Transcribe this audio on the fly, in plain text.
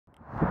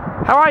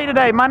How are you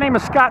today? My name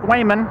is Scott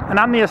Wayman, and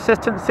I'm the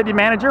Assistant City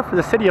Manager for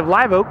the City of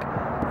Live Oak.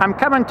 I'm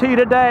coming to you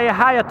today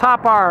high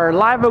atop our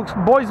Live Oak's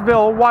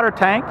Boysville Water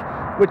Tank,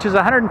 which is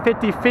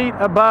 150 feet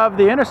above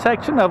the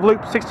intersection of Loop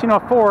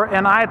 1604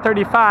 and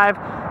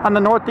I-35 on the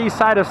northeast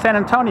side of San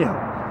Antonio.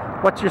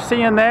 What you're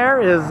seeing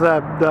there is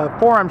the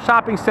Forum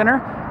Shopping Center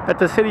that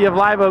the City of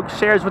Live Oak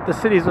shares with the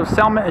cities of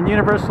Selma and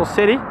Universal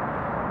City.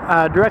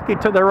 Directly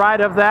to the right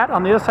of that,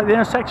 on the other side of the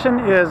intersection,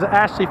 is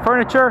Ashley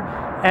Furniture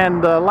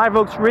and Live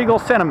Oak's Regal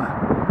Cinema.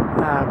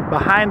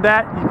 Behind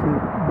that, you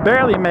can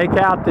barely make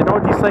out the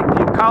Northeast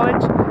Lakeview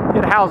College.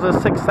 It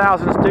houses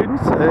 6,000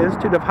 students, the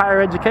Institute of Higher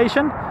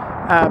Education.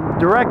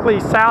 Directly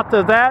south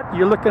of that,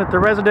 you're looking at the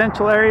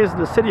residential areas of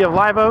the City of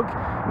Live Oak,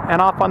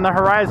 and off on the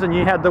horizon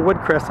you had the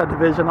Woodcrest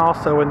subdivision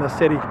also in the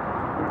city.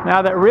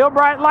 Now that real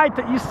bright light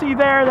that you see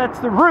there, that's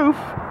the roof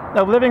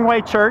of Living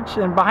Way Church,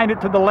 and behind it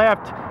to the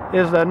left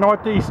is the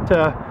Northeast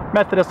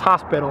Methodist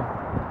Hospital.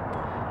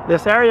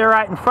 This area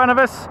right in front of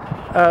us,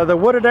 the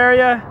wooded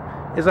area,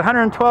 is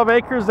 112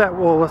 acres that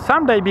will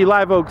someday be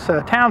Live Oak's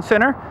town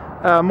center,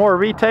 more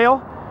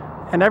retail.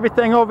 And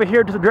everything over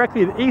here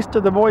directly to the east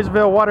of the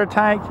Boysville Water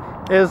Tank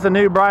is the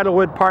new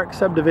Bridlewood Park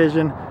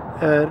subdivision.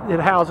 It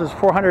houses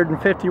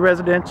 450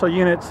 residential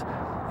units,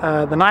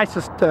 the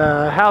nicest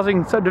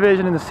housing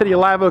subdivision in the city of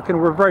Live Oak, and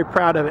we're very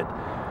proud of it.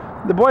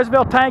 The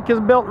Boysville Tank is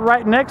built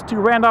right next to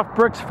Randolph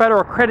Brooks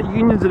Federal Credit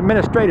Union's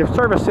Administrative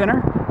Service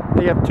Center.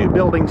 They have two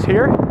buildings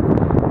here.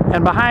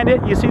 And behind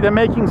it, you see the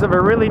makings of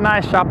a really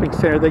nice shopping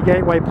center, the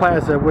Gateway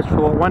Plaza, which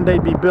will one day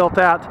be built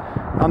out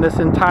on this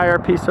entire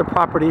piece of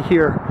property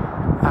here.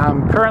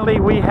 Currently,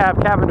 we have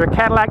Cavender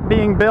Cadillac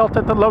being built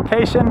at the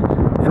location,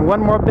 and one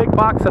more big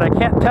box that I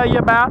can't tell you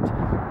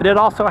about, but it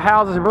also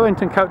houses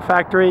Burlington Coat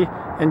Factory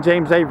and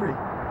James Avery.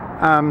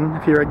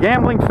 If you're a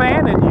gambling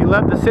fan and you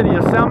love the city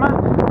of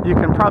Selma, you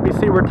can probably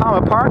see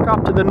Rotama Park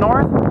off to the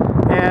north,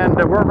 and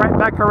we're right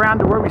back around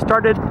to where we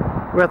started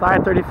with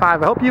I-35.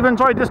 I hope you've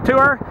enjoyed this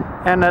tour,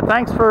 and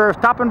thanks for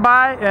stopping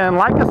by, and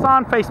like us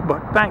on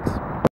Facebook. Thanks.